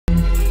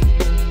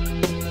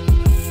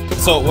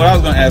So what I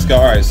was gonna ask y'all,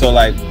 all right, so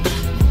like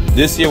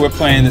this year we're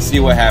playing to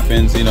see what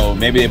happens. You know,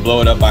 maybe they blow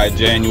it up by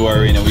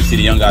January, and then we see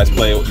the young guys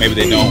play. Maybe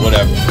they don't,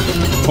 whatever.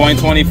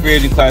 2020 free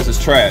agent class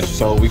is trash,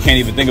 so we can't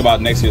even think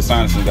about next year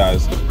signing some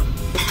guys.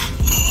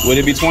 Would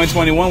it be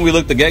 2021 we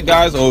look to get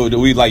guys, or do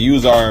we like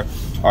use our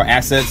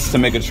assets to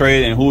make a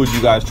trade? And who would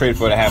you guys trade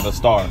for to have a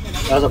star?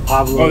 That was a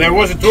Pablo. Oh, there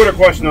was a Twitter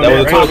question on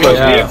there, right?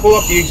 Yeah. Pull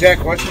up the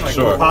exact question. Like,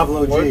 sure.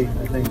 Pablo G,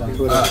 I think, on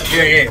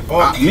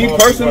Twitter. Me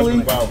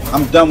personally,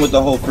 I'm done with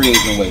the whole free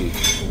agent wave.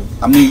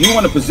 I mean, you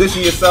want to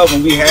position yourself,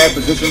 and we have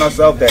positioned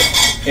ourselves that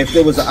if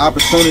there was an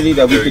opportunity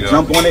that we could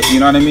jump on it, you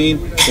know what I mean?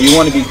 And you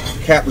want to be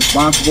cap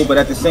responsible, but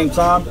at the same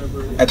time,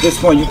 at this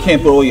point, you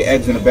can't put all your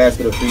eggs in a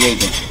basket of free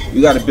agents.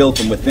 You got to build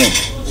from within.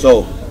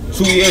 So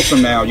 2 years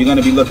from now, you're going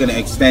to be looking to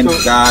extend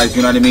guys,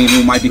 you know what I mean,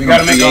 who might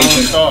become free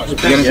agents.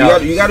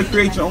 You got to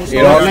create your own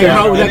stars.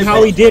 Like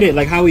how we did it,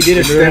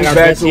 during our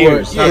best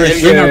years.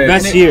 During our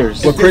best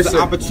years. If there's an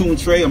opportune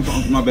trade,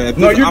 my bad. If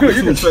there's an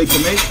opportune trade to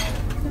make,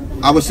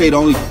 I would say the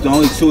only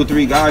 2 or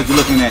 3 guys you're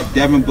looking at: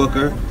 Devin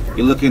Booker.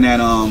 You're looking at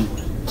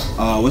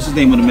what's his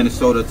name with the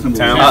Minnesota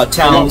Timberwolves?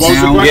 Towns.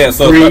 Yeah.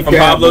 So from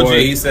Pablo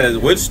G, he says,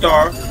 which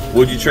star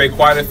would you trade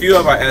quite a few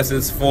of our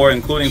assets for,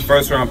 including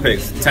first-round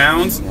picks?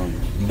 Towns,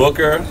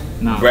 Booker,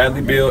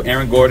 Bradley Beal,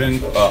 Aaron Gordon,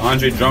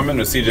 Andre Drummond,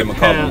 or CJ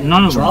McCollum?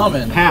 None of them.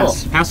 Drummond.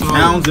 Pass on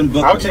Towns and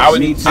Booker.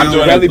 I'm doing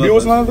Bradley Beal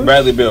was on the list?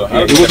 Bradley Beal.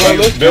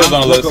 Bill's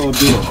on the list.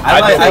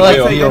 I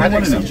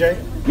like CJ.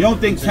 You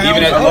don't think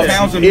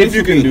Towns and if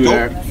you can do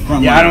that?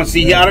 Yeah, I don't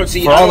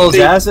see. For all those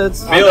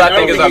assets, Bill, I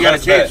think is our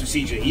best bet.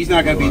 CJ, he's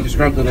not going to be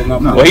disgruntled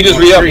enough. Well, he just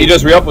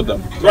re-upped with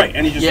them. Right,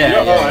 and he just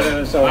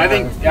re-upped. So I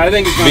think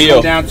it's going to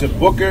come down to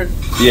Booker,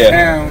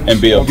 Towns,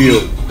 and Beal.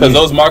 Because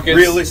those markets,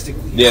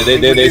 realistically, they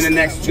in the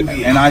next 2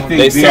 years. And I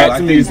think Beal, I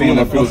think he's going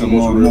to feel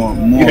more.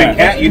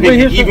 You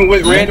think even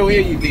with Randall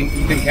here, you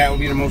think Cat would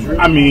be the most real?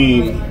 I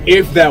mean,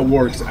 if that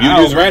works out.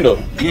 You use Randall.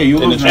 Yeah,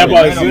 you use Randall.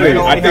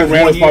 I think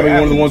Randall's probably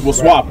one of the ones we'll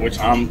swap, which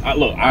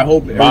look, I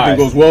hope everything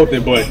goes well with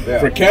it, but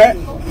for Cat,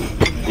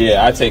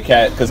 yeah, I take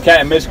Cat because Cat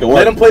and Mitch can work.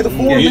 Let him play the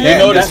 4. You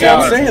know that's what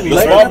I'm saying.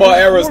 The small ball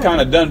era is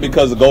kind of done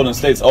because the Golden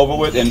State's over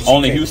with, and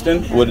only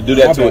Houston would do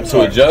that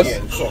to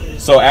adjust.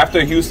 So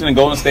after Houston and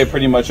Golden State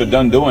pretty much are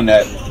done doing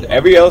that,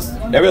 every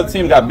other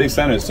team got big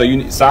centers, so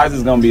size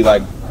is gonna be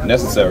like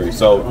necessary.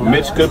 So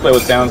Mitch could play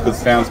with Towns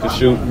because Towns could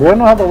shoot. We don't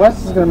know how the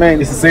West is gonna make.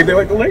 It's the same thing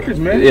like the Lakers,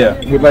 man. Yeah,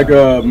 with like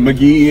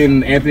McGee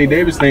and Anthony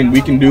Davis thing, we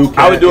can do.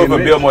 I would do it for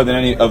Beal more than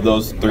any of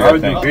those 3. I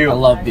think. I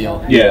love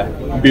Beal. Yeah,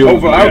 Beal.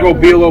 I would go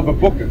Beal over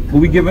Booker. Who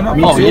we giving up?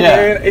 Man.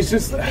 It's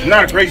just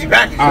not a crazy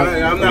package.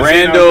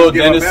 Randall,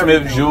 Dennis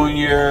Smith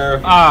Jr.,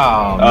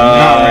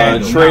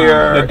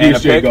 Trayer, and a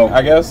pick,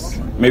 I guess.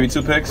 Maybe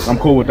 2 picks. I'm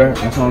cool with that.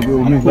 That sounds good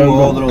with me. Cool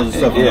with all of those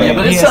stuff. Yeah,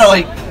 but it's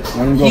like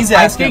he's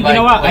asking. You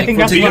know what? I think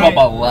that's give up a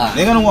lot.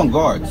 They're gonna want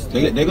guards.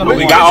 They're gonna.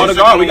 We got all the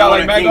guards. We got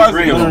like mad guards.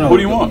 Who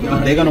do you want?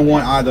 They're gonna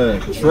want either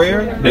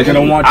Trayer. They're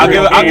gonna want. I'll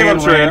give him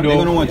Trayer. They're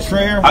gonna want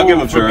Trayer. I'll give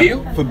him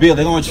Trayer for Beal.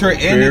 They're gonna want Trayer,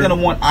 and they're gonna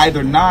want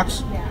either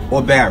Knox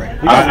or Barrett.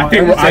 I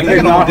think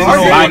they're gonna want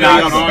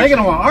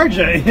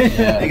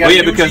RJ. Well,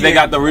 yeah, because they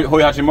got the Rui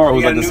Hachimura,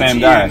 who's like the same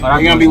guy.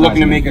 They're gonna be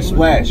looking to make a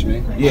splash,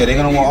 man. Yeah, they're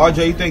gonna want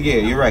RJ. You think? Yeah,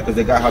 you're right, because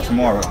they got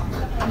Hachimura.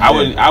 I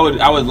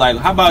would like.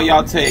 How about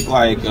y'all take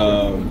like?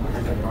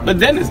 But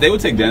Dennis, they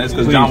would take Dennis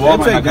because John Wall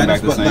might not come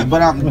back the same.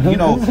 But you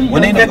know,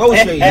 when they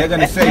negotiate, they're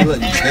gonna say, look,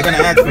 they're gonna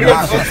ask for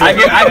Knox. I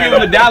give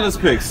them the Dallas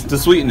picks to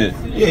sweeten it.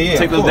 Yeah.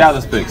 Take those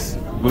Dallas picks.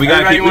 But we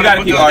gotta keep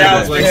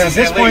RJ. At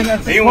this point,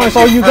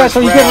 so you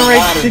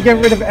get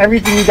rid of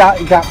everything you got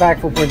back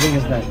for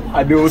Porzingis then.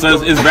 I do.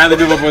 So is Bradley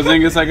Beal for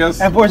Porzingis, I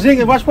guess? And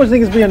Porzingis, watch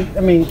Porzingis be an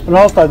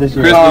All-Star this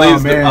year. Chris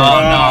believes man.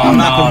 I'm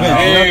not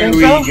convinced. Here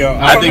we go.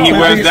 I think he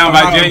wears down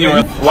by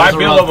January. Why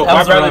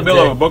Bradley Beal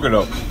over Booker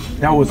though?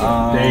 That was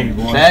a day,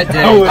 boy. Bad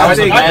day. I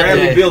think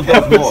Bradley Beal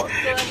does more.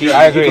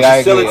 I agree. He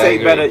can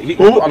facilitate better. He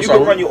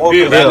can run you off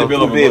Bradley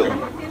Beal over Beal.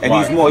 Booker. And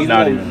he's more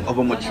of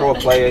a mature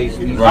player.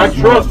 I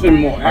trust him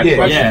more.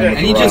 And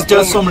he just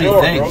does so many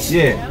things.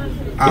 Yeah.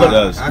 He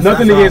does.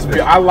 Nothing against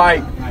Beal. I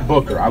like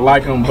Booker. I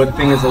like him, but the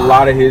thing is, a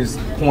lot of his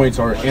points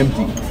are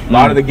empty. A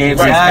lot of the games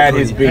he's had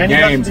his big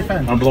games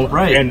are blown.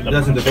 Right. And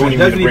they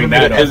wouldn't even bring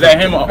that up. Is that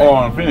him or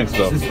on Phoenix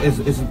though?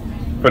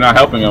 For not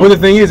helping him. But the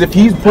thing is, if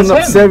he's putting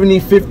up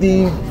 70,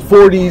 50,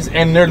 40s,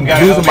 and they're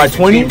losing by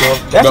 20,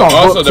 that's on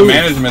also the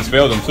management's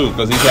failed him too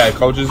because he's had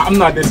coaches. I'm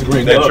not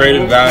disagreeing. They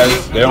traded guys.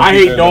 I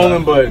hate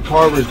Dolan, but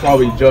Carver's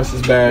probably just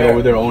as bad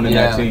over there owning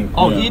that team.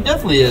 Oh, he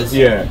definitely is.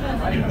 Yeah.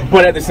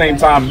 But at the same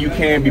time, you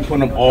can't be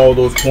putting up all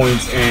those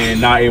points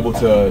and not able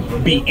to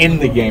be in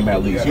the game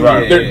at least.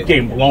 Their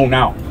game blown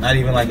out. Not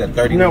even like a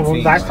 30. No,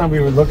 last time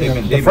we were looking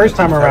at the first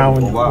time around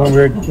when we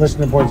were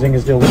listening to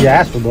Porzingis deal, we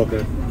asked for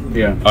Booker.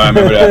 Yeah. Oh, I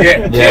remember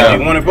that. Yeah.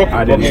 You wanted Booker.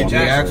 I didn't. We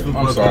asked for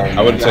Booker. I'm sorry.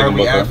 I would have taken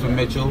We Booker. asked for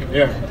Mitchell.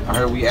 Yeah. I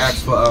heard we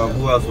asked for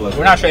who else was it?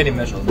 We're not trading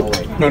Mitchell. No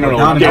way. No.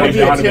 Donovan. Getting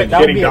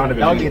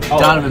Donovan.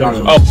 Donovan.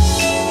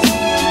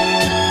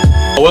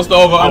 Oh, What's the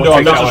over-under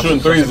on Mitchell shooting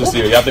threes this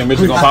year? Y'all think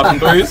Mitchell gonna pop some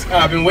threes?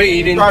 I've been waiting.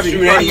 He didn't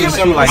shoot any in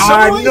summer league.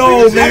 I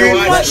know, man.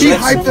 He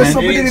hyped us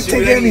up and didn't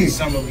take any.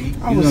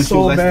 I was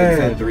so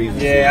bad.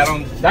 Yeah, I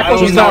don't.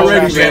 He's not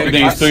ready, man.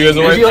 He's 2 years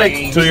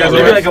away.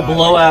 Maybe like a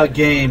blowout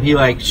game, he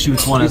like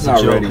shoots one as a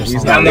joke.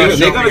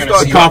 They're gonna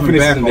start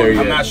confidence in there.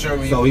 I'm not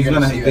sure. So he's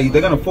gonna.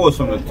 They're gonna force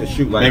him to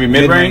shoot like maybe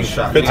mid-range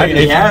shots.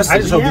 I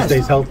just hope he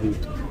stays healthy.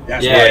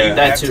 Yeah,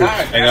 that too. They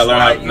gotta learn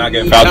how to not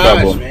get foul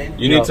trouble.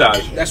 You need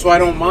Taj. That's why I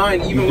don't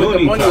mind, even with the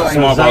money like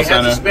Small ball I have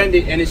center. to spend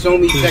it, and it's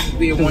only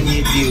technically a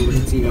 1-year deal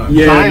with the team.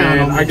 Yeah,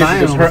 man. I guess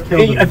it just hurt.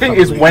 I think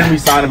it's when we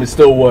sign him, it's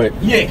still what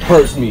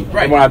hurts me.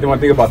 Right. When I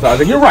think about Taj.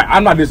 Like, you're right.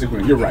 I'm not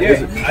disagreeing. You're right.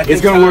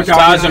 It's going to work out.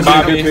 Taj and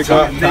Bobby.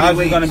 Taj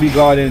is going to be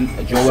guarding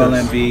Joel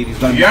Embiid. He's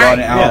going to be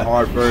guarding Al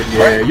Horford.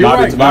 Yeah, you're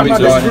right. Bobby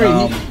I'm not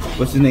disagreeing.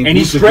 What's his name? And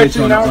he's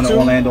stretching now on the too.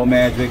 Orlando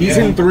Magic. He's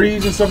in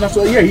threes and stuff.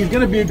 So yeah, he's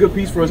gonna be a good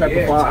piece for us at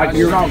the 5.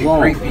 You're not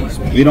wrong.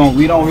 We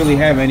don't really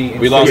have any.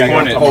 We lost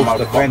Hornet.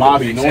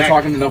 Bobby. No one's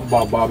talking enough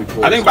about Bobby.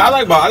 I like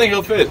Bobby. I think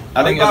he'll fit.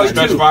 I think he'll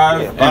stretch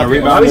 5 and a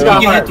rebound. Bobby's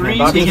got heart.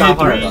 Bobby's got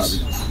heart.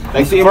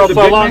 Like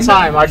for a long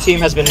time, our team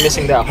has been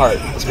missing that heart.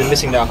 It's been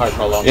missing that heart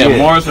for a long time. Yeah,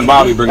 Morris and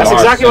Bobby bring the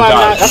heart.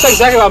 That's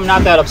exactly why I'm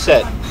not that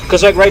upset.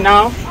 Because like right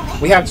now,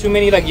 we have too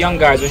many like young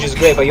guys, which is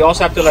great, but you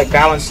also have to like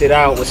balance it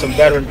out with some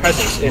veteran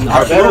presence. And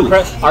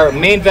our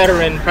main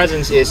veteran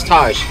presence is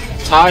Taj.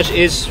 Taj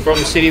is from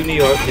the city of New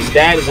York. His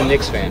dad is a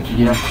Knicks fan.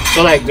 Yeah.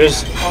 So like,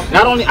 there's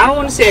not only I don't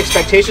want to say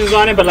expectations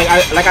on it, but like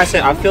I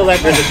said, I feel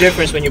like there's a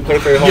difference when you play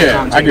for your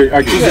hometown team. I agree.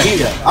 I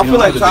feel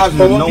like Taj is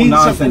no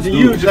nonsense to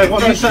you. Like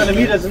what means something to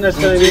me doesn't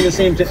necessarily mean the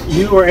same to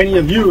you or any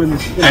of you. And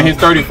he's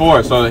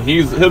 34, so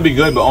he'll be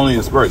good, but only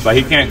in spurts. Like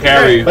he can't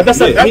carry. But he's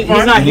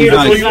not here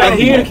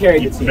to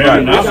carry the team.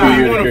 Right, not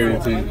here to carry the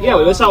team. Yeah,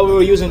 that's how we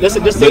were using. The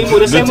same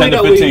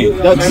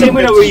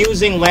way that we're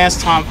using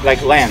Lance.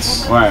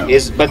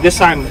 Right. But this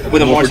time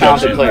with a more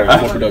talented player.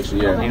 More production,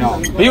 yeah. You know,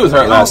 he was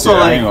hurt last year.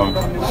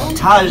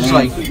 Taj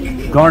like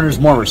garners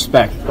more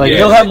respect. Like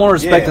he'll have more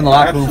respect in the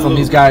locker room from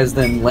these guys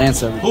than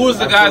Lance ever. Who was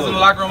the guys in the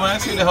locker room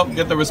last year to help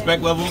get the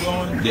respect level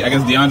going? I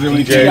guess DeAndre when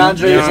he came.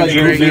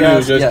 DeAndre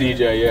was just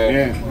DJ.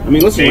 Yeah. I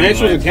mean, listen, Lance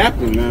was a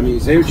captain. I mean,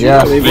 say what you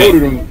know, they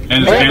voted him.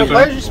 And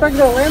players respect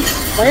that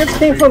Lance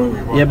came from.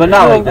 Yeah, but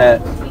not like that.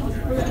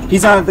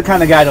 He's not the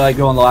kind of guy to like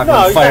go in the locker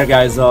room, fire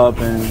guys up,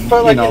 and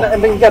but like, I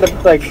mean, you have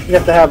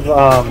to have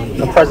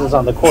a presence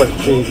on the court.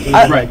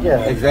 Right. Yeah.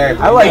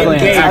 Exactly. I like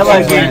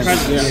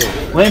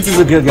Lance. Lance is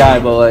a good guy,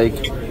 but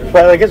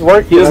his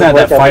work. He doesn't have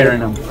that fire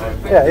in him.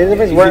 Yeah,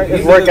 his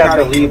work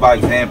ethic. Lead by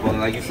example, and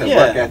like you said,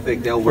 work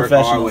ethic. They'll work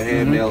hard with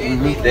him.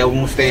 They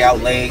won't stay out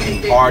late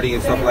and party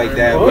and stuff like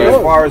that. But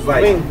as far as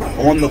like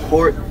on the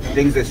court,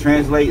 things that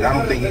translate, I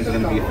don't think he's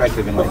going to be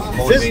effective in like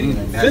motivating.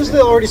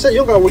 Fizdale already said he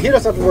doesn't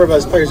have to worry about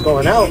his players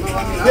going out. He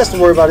has to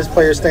worry about his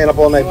players staying up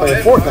all night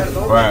playing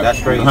Fortnite. Right.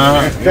 That's crazy.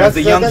 That's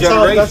the young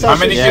generation. How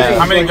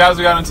many guys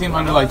we got on the team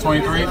under like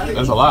 23?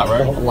 That's a lot,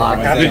 right? A lot.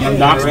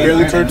 Knox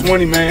barely turned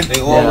 20, man.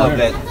 They all love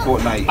that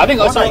Fortnite. I think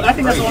that's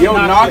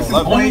Knox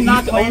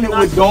is playing it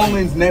with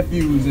Dolan's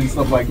nephews and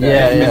stuff like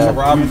that. Mr.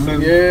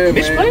 Robinson. Yeah,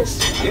 Mitch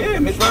plays? Yeah,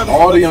 Mitch Robinson.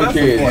 All the young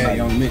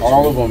kids.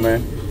 All of them,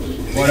 man.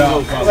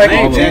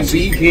 Lance,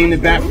 he came to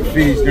bat for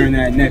Fizz during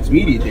that Nets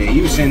media day.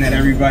 He was saying that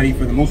everybody,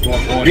 for the most part,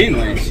 bought in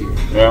last year.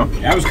 Yeah.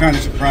 That was kind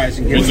of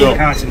surprising. Given the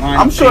constant line.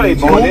 I'm sure they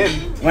bought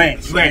in.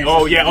 Lance.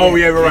 Oh yeah,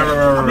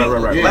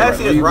 right. Last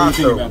year's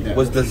roster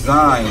was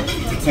designed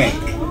to tank.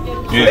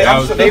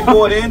 Yeah, they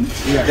bought in.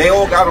 They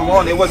all got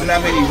along. There wasn't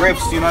that many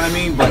rips, you know what I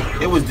mean? But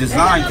it was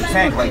designed to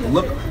tank. Like,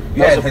 look.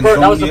 That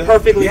was a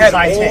perfectly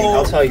designed tank,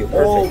 I'll tell you.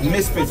 All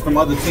misfits from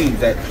other teams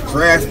that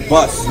trash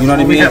bus, you know what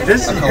I mean? We have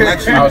this a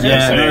collection. No.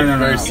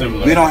 Very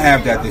similar. We don't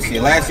have that this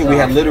year. Last year we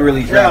had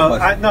literally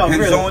draft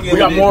bus. We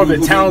got more of the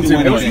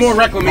talented. It was more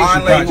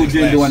reclamation projects. Who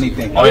didn't do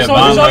anything.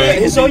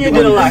 Hisonia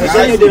did a lot.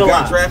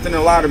 Got drafted in the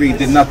lottery,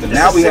 did nothing.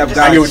 Now we have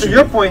guys. To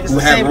your point, it's the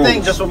same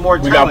thing, just with more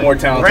talent. We got more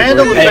talent.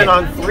 Randall has been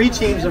on 3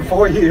 teams in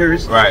 4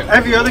 years. Right.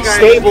 Every other guy.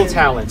 Stable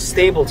talent.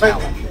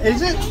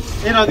 Is it?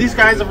 You know, these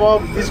guys are all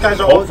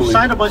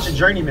signed a bunch of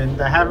journeymen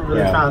that haven't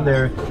really found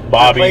their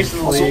place in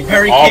the league.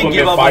 Perry can't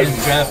give up on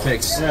his draft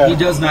picks. Yeah. He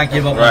does not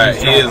give up on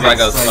his draft picks. He is like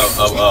a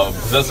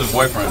possessive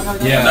boyfriend.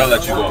 Yeah. They'll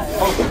let you go.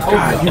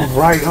 God, you're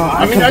right.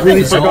 I mean, I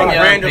think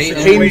Randall's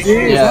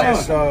situation.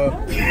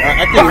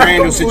 I think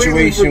Randall's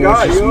situation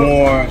was just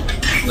more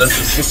the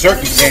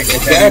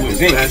circumstance that he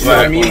was in. You know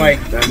what I mean? Like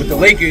with the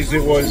Lakers,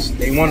 it was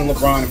they wanted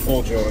LeBron and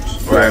Paul George.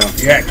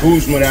 Right. You had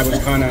Kuzma that was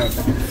kind of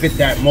fit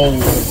that mold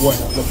of what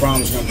LeBron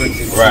was going to bring to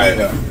the team. Right.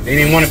 They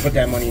didn't want to put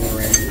that money in the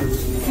Randall.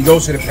 He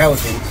goes to the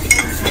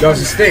Pelicans, does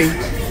his thing,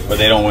 but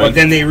they don't win. But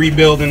then they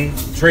rebuild and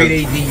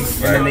trade AD, and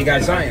then they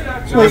got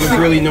Zion. So there was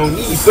really no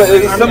need. But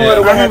it's similar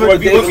to what happened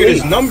with David Lee. If you look at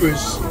his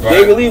numbers,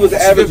 David Lee was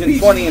averaging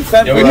 20 and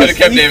 10. Yeah, we could have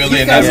kept David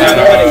Lee, and that's not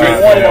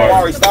we wanted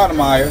Amari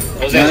Stoudemire.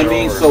 You know what I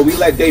mean? So we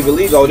let David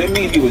Lee go. Didn't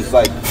mean he was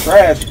like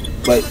trash,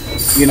 but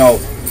you know,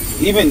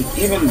 even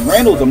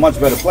Randall's a much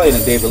better player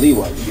than David Lee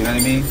was. You know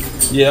what I mean?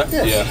 Yeah.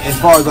 As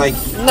far as like,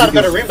 not a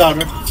better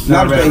rebounder. He's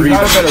not a better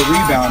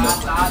rebounder,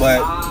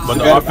 but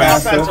the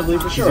offensively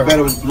for sure. He's a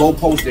better low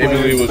post player.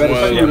 David Lee was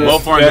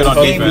both are good on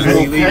defense.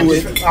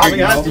 I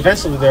mean, honestly,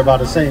 defensively they're about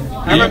the same.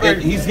 I remember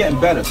he's getting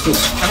better too.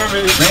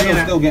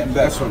 Randall's still getting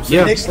better.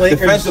 Yeah.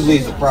 Defensively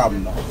is a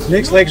problem though.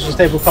 Knicks Lakers was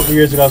table a couple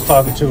years ago. I was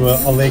talking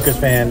to a Lakers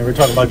fan, and we were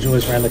talking about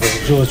Julius Randle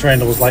because Julius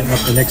Randle was lighting up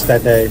the Knicks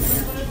that day.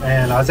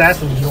 And I was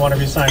asking him, do you want to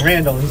re-sign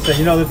Randle? And he said,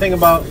 the thing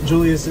about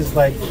Julius is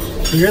like,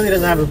 he really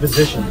doesn't have a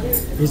position.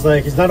 He's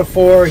like, he's not a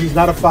 4, he's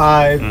not a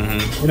 5.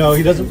 He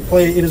doesn't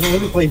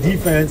really play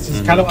defense.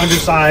 He's kind of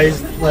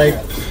undersized. Like,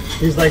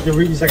 he's like,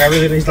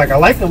 I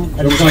like him.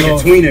 I just don't know.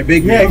 Tweener,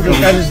 big man.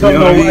 I just don't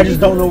know. I just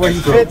don't know where he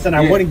fits, and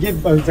I wouldn't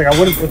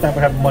put that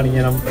much money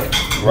in him.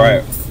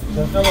 Right.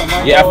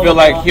 Yeah, I feel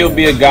like he'll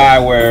be a guy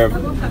where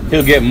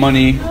he'll get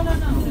money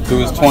through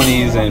his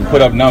 20s and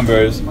put up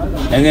numbers,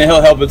 and then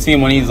he'll help a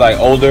team when he's like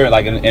older,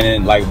 like and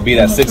be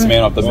that 6th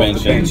man off the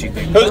bench.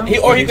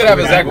 Or he could have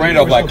a Zach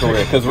Randolph like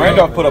career, because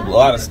Randolph put up a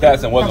lot of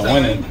stats and wasn't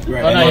winning,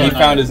 and then he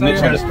found his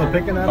niche on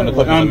the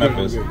Clippers in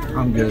Memphis.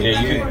 I'm good.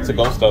 Yeah, you get to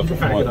go stuff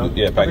if you want.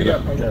 Yeah, pack it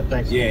up. Yeah,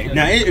 thanks. Yeah.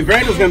 Now, if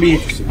Randall's gonna be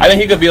interesting, I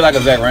think he could be like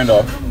a Zach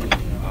Randolph.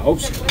 I hope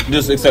so.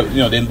 Just except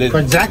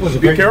But Zach was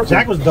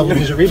Zach was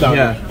double-digit rebounder.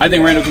 Yeah. I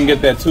think Randall can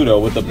get that too though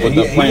with the playing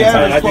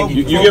time. I think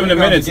you give him the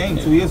minutes.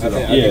 2 years ago.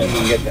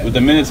 Yeah, with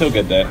the minutes he'll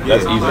get that.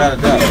 That's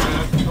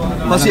easy.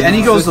 Plus, and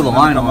he goes to the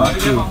line a lot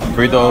too.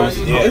 Free throws.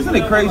 Isn't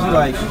it crazy?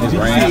 Like, did you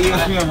see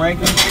ESPN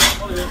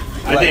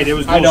rankings? I did. It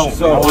was. I don't.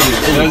 So it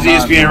was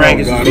ESPN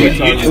rankings.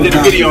 You just did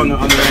a video on the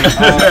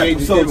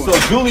rankings. So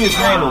Julius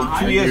Randle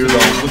 2 years ago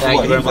was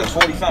what? He was like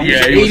 40 something.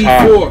 Yeah, he was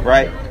 84,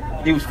 right?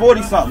 He was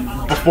 40 something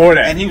before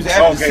that, and he was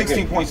averaging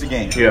 16 points a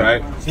game. Yeah,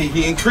 right.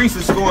 He increased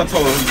his scoring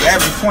total. He was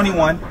averaging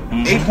 21,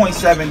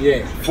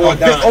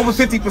 8.7, over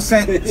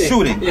 50%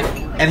 shooting,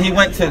 and he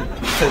went to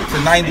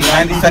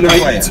 92nd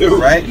player,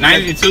 right?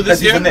 92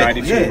 this year.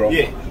 92, bro.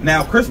 Yeah.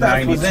 Now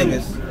Kristaps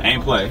Porzingis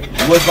Ain't play.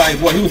 was like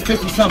he was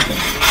 50 something,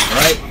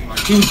 right?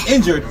 He was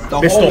injured the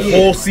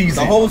whole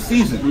season. The whole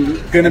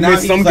season. Gonna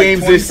miss some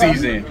games this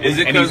season. Is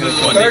it because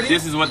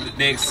this is what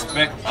they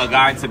expect a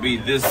guy to be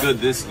this good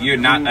this year,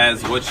 not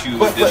as what you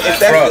But did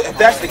if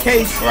that's the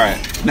case, right?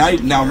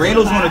 Now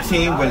Randall's on a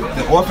team, but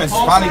the offense is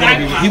finally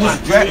going to be. He was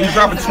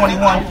dropping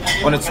 21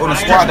 on a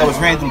squad that was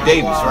ran through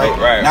Davis, right?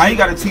 Right. Now he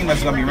got a team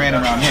that's going to be ran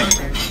around him.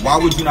 Why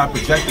would you not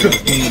project him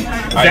as being?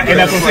 And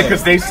that's what I'm saying,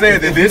 because they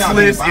said that this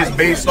list is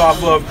based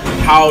off of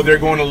how they're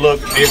going to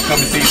look this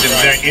coming season,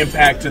 their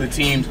impact to the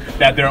teams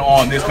that they're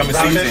on this coming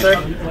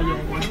season.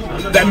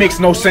 That makes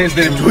no sense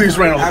then if Julius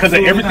Randle, because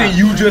of everything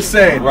you just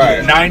said,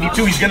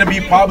 92, he's going to be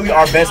probably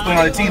our best player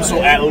on the team,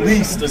 so at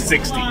least a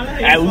 60.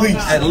 At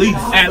least.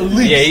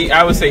 Yeah,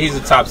 I would say he's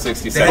a top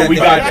 60. So we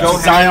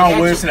got Zion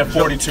Williamson at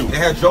 42. They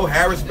had Joe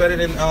Harris better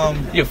than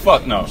Yeah,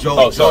 fuck no.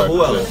 Joe. Sorry.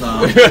 Who else?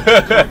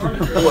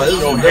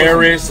 Joe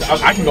Harris.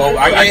 I can go.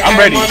 I'm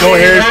ready. Joe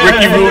Harris,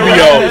 Ricky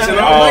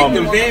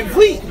Rubio. Van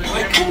Fleet.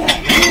 Like, come on.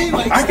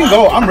 I can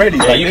go. I'm ready.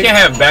 Yeah, you can't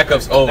have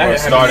backups over a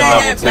starting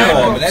level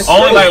talent.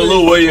 Only like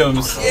Lou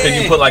Williams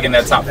can you put like in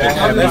that top 50.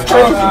 That's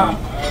true.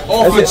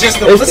 But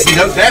just listen,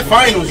 that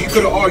finals, you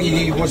could have argued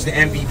he was the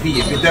MVP.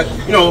 If it does,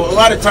 a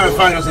lot of time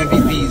finals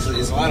MVPs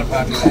is a lot of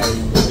popularity.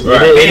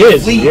 Right. It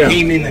is. He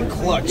came in the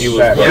clutch. He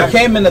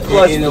came in the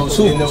clutch in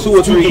two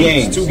or three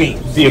games.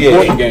 The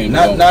important game.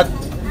 Not.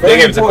 They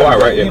gave it to Kawhi,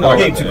 right? Yeah,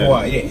 gave it to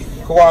Kawhi. Yeah.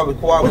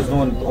 Kawhi was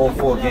doing all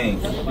 4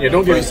 games. Yeah,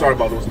 don't get me started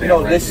about those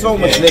damn there's so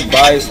much Nick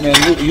bias, man.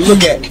 You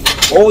look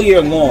at all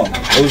year long,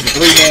 it was a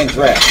 3-man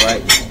draft,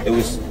 right? It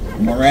was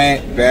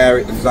Morant,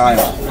 Barrett, and Zion.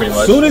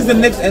 As soon as the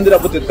Knicks ended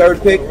up with the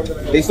 3rd pick,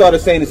 they started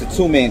saying it's a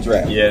 2-man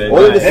draft. Yeah,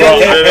 all of a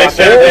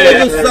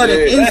sudden,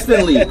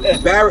 instantly,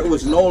 Barrett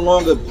was no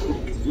longer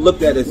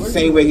looked at as the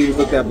same way he was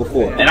looked at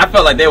before. And I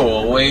felt like they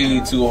were way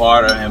too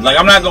hard on him. Like,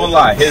 I'm not gonna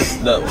lie,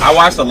 I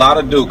watched a lot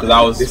of Duke because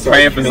I was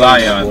praying for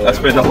Zion. I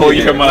spent the whole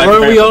year of my life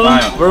praying for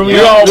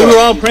Zion. We were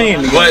all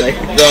praying. But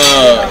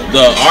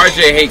the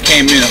RJ hate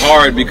came in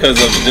hard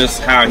because of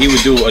just how he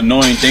would do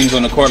annoying things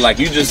on the court. Like,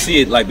 you just see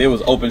it, like there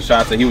was open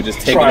shots that he would just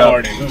take it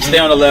up, stay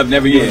on the left,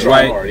 never use it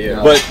right.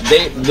 But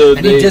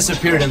he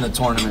disappeared in the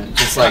tournament.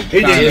 Just like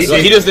he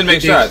just didn't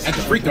make shots. At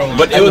the free throw.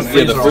 But it was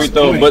the free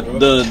throw. But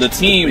the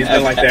team It's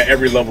been like that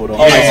every level though.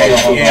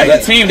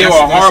 As a team, they were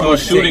horrible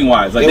shooting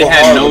wise. Like they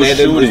had no shooting.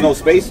 There was no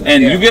spacing.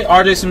 And you get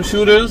RJ some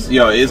shooters,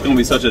 it's gonna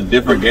be such a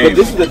different game. But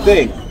this is the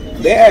thing.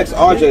 They asked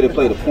RJ to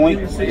play the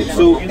point, the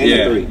 2, and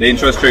the 3. They didn't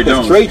trust Trey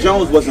Jones. Trey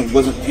Jones wasn't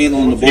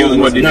handling the ball. He was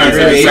more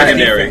defensive,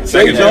 secondary.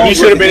 He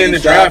should have been in the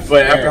draft,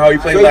 but after how he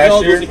played Trey last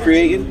Jones year, wasn't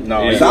creating.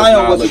 No,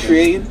 Zion wasn't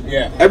creating.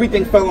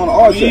 Everything fell on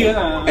RJ.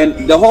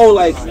 And the whole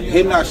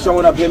him not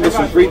showing up, him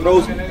missing free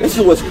throws. This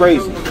is what's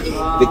crazy.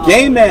 The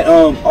game that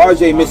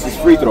RJ misses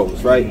free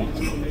throws, right?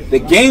 The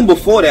game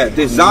before that,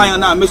 did Zion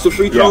not miss a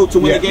free throw to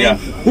win the game?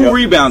 Who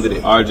rebounded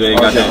it? RJ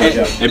got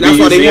that. That's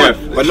why they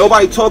won. But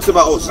nobody talks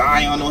about, oh,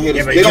 Zion don't hit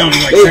it. They don't.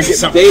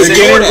 They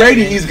ignore that.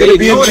 He's going to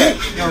be in that.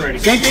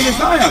 Same thing as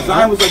Zion.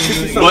 Zion was like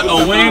 60 something.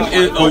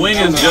 But a wing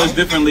is judged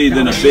differently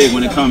than a big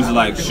when it comes to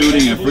like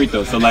shooting and free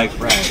throws. So like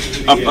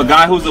a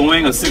guy who's a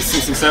wing, a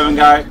 6'6", 6'7"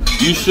 guy,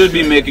 you should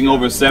be making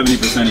over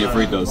 70% of your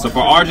free throws. So for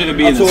RJ to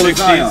be in the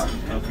 60s.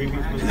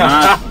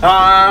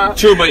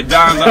 True, but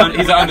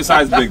he's an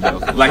undersized big though.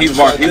 Like he's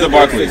a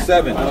Barkley,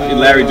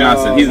 Larry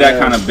Johnson. He's that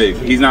kind of big.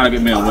 He's not a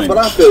good man wing. But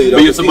I feel you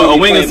though. But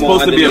a wing is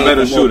supposed to be a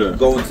better shooter.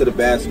 Going to the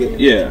basket.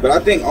 Yeah. But I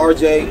think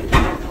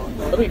RJ.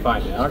 He'll be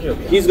fine, man.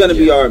 He's gonna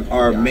be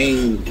our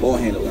main ball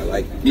handler.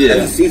 Like as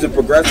the season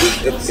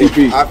progresses, if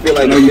I feel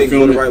like you things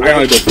go the right way.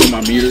 I gotta go fill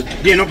my meter.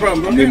 Yeah, no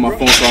problem. I'm leaving my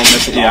phone so I don't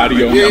mess with the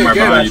audio. I'm right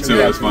behind you too.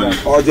 That's funny.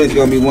 RJ's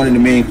gonna be one of the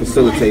main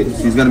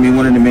facilitators. He's gonna be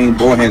one of the main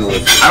ball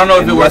handlers. I don't know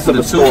if it works for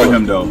the two for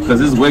him though, because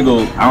his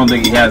wiggle, I don't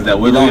think he has that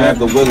wiggle. He don't have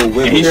the wiggle.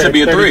 And he should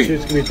be a 3.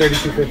 It's gonna be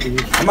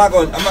 32-50. I'm not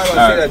gonna say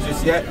that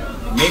just yet.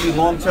 Maybe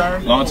long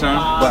term. Long term.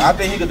 But I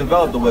think he could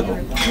develop the wiggle.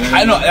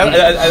 I know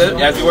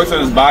as he works on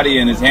his body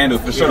and his handle,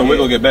 for sure the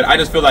wiggle will get better. I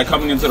just feel like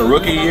coming into the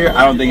rookie year,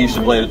 I don't think he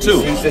should play the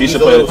 2. He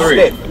should play the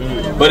 3.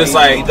 But it's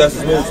like he does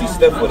his moves, he's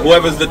stiff with it.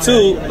 Whoever's the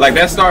 2, like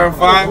that starting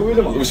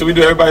 5. Should we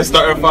do everybody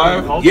starting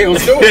 5? Yeah,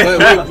 let's do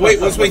it.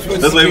 Wait, let's wait for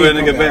Let's wait for him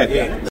to get back.